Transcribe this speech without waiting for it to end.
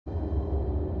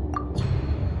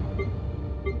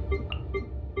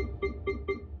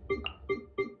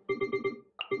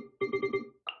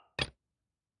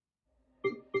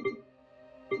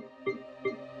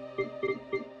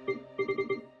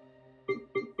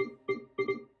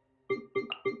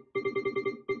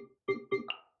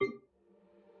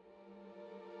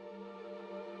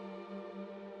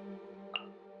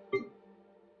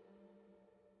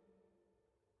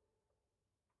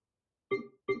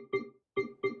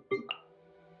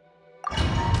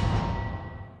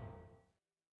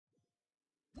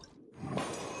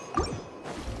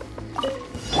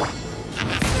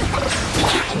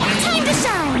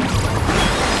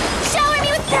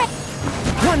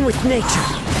nature.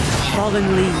 Fallen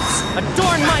leaves,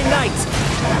 adorn my night!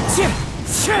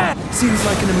 Seems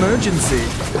like an emergency.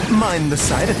 Mind the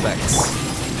side effects.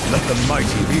 Let the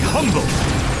mighty be humbled!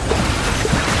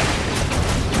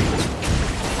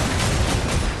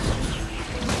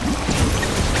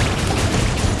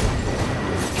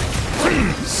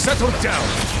 Settle down!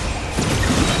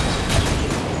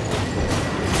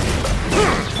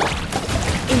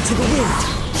 Into the wind.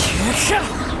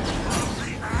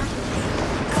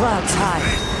 Clouds high.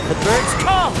 The birds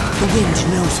call. The wind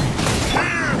knows me.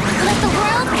 Let the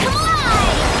world come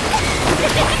alive!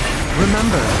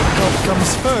 Remember, health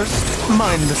comes first.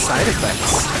 Mind the side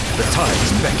effects. The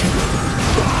tides beckon.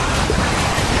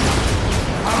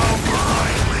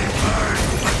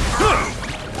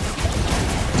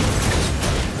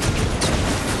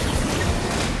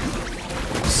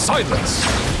 Silence!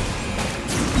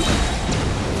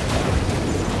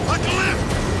 A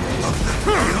glimpse of the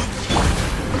field.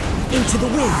 Into the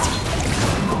wind.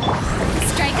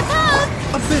 Strike a pose!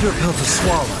 A bitter pill to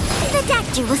swallow. The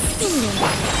doctor will see you.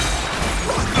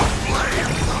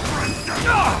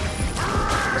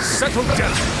 Settle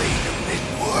down! The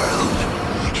world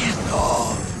is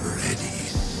already.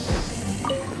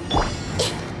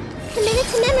 Committed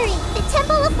to memory, the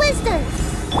Temple of Wisdom.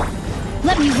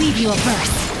 Let me weave you a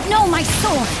verse. Know my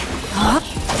sword. Huh?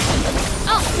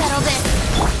 I'll settle this.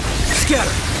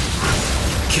 Scatter!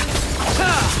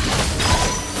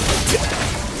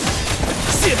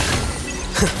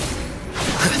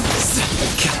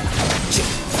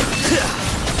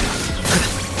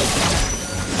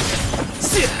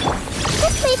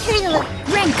 This may turn a little.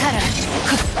 Rain cutter.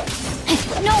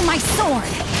 Know my sword.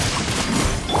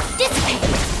 Dissipate.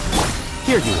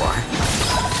 Here you are.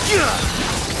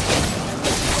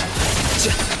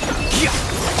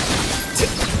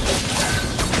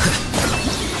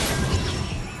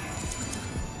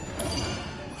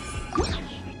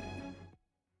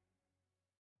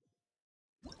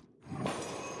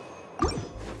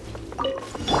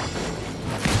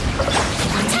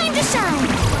 Time to shine.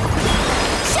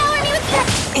 Shower me with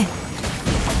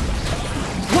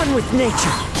One with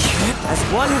nature. As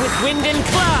one with wind and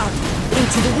cloud.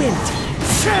 Into the wind.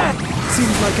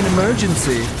 Seems like an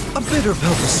emergency. A bitter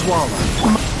pill to swallow.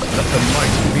 Let the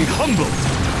mighty be humbled!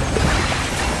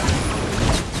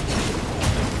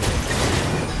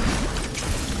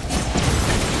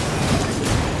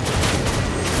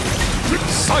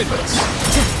 Silence!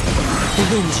 The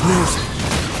wind knows me.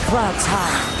 Clouds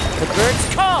high. The birds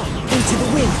call. Into the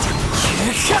wind.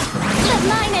 Let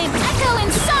my name echo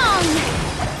in song.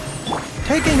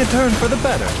 Taking a turn for the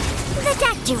better. The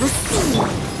doctor will see you.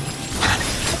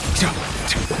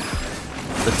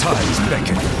 The tides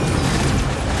beckon.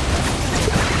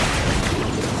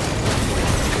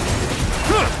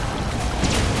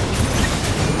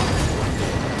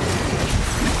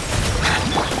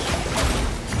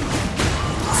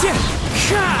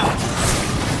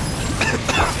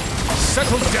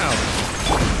 Settle down!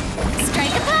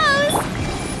 Strike a pose.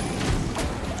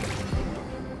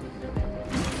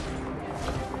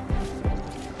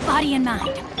 Body and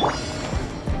mind.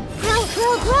 Grow,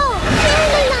 grow, grow. Feel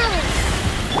my knowledge.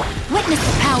 Witness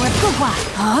the power of Gugwa.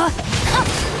 Huh?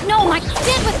 No, my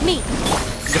stand with me.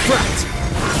 Deflect!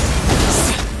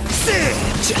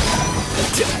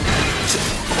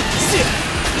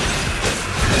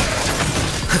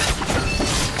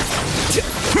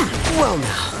 Well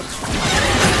now.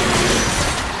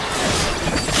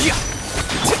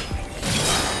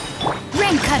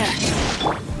 Rain cutter.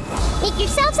 Make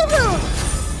yourselves a home.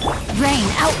 Rain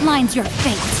outlines your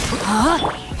fate. Huh?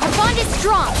 Our bond is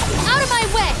strong. Out of my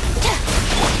way.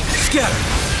 Scatter!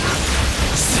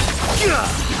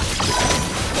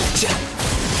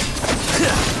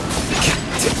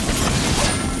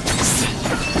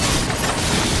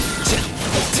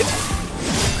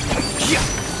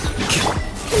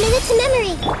 Committed to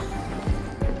memory.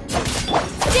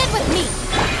 Stand with me.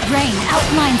 Rain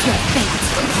outlines your fate.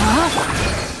 Huh?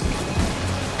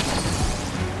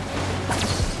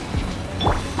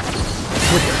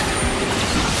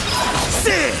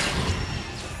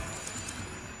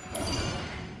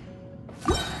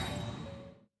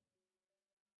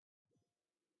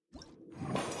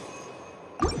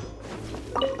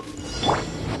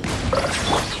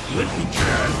 Let me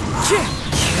try.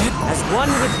 As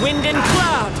one with wind and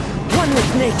cloud. One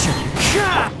with nature.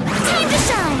 Time to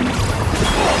shine.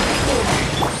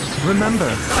 Remember,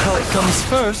 health comes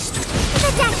first.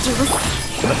 The doctor will.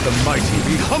 Let the mighty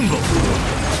be humbled!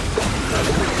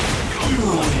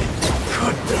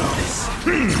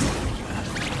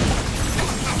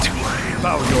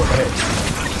 Bow your head.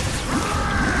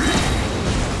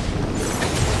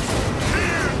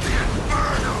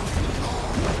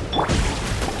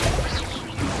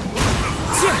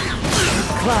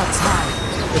 Clouds high,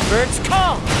 the birds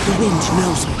call. The wind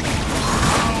knows me.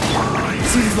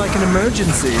 Seems like an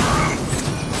emergency.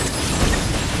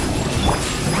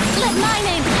 Let my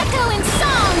name echo in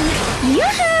song!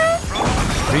 Yoo-hoo!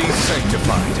 Be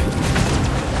sanctified.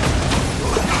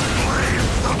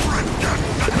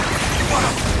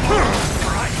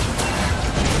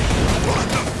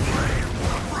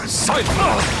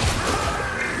 Silence!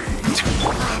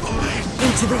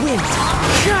 Into the wind.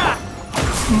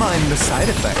 Mind the side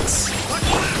effects.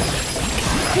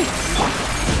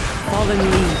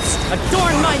 Fallen leaves,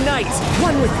 adorn my night,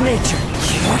 one with nature.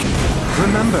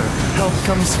 Remember, health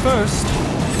comes first.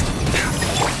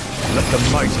 Let the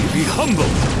mighty be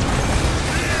humbled.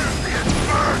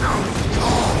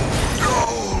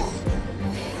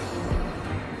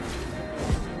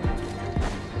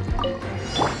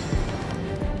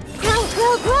 Grow,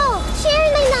 grow, grow!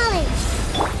 Sharing my knowledge!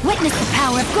 Witness the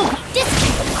power of Google.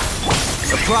 Disconnect!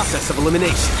 The process of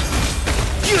elimination.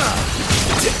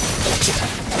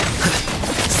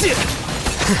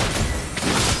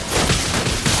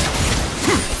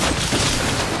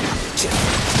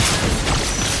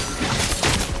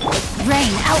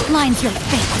 Rain outlines your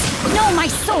fate. Know my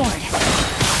sword!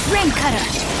 Rain Cutter!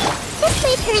 This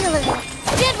may hurt a little.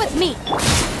 Dead with me!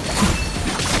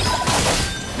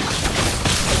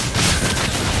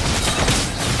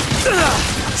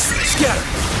 Scatter.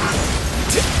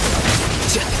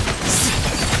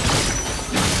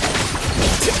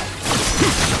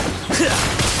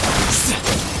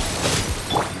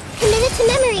 Committed to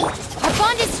memory! Our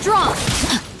bond is strong!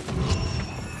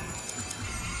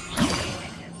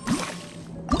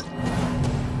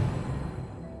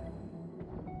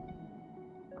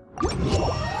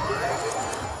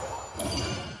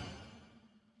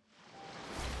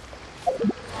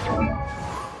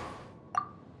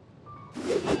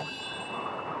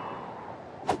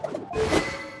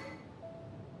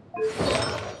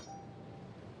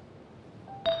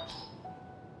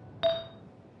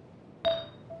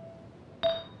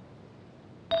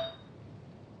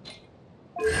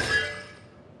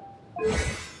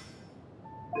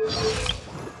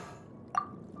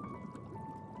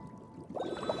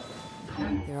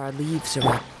 There are leaves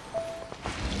around.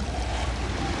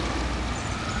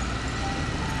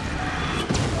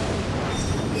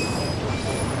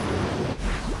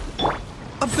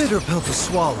 A bitter pill to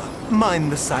swallow.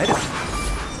 Mind the side effects.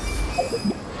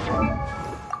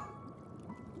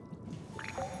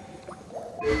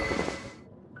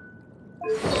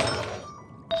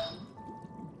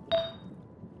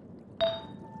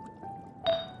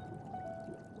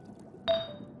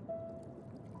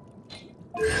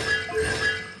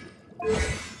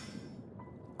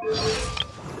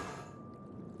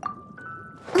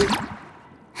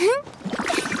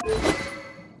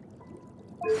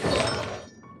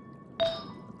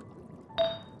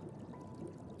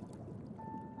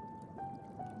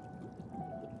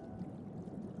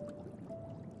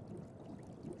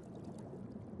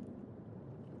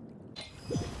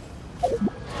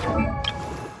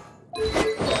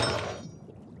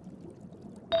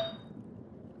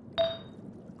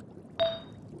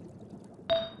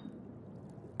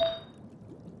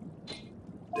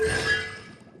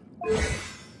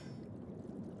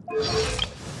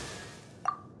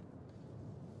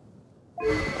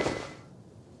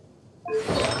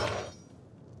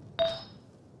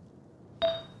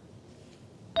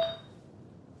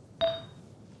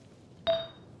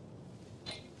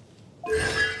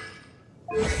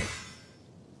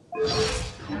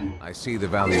 I see the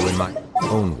value in my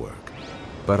own work,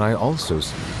 but I also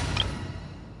see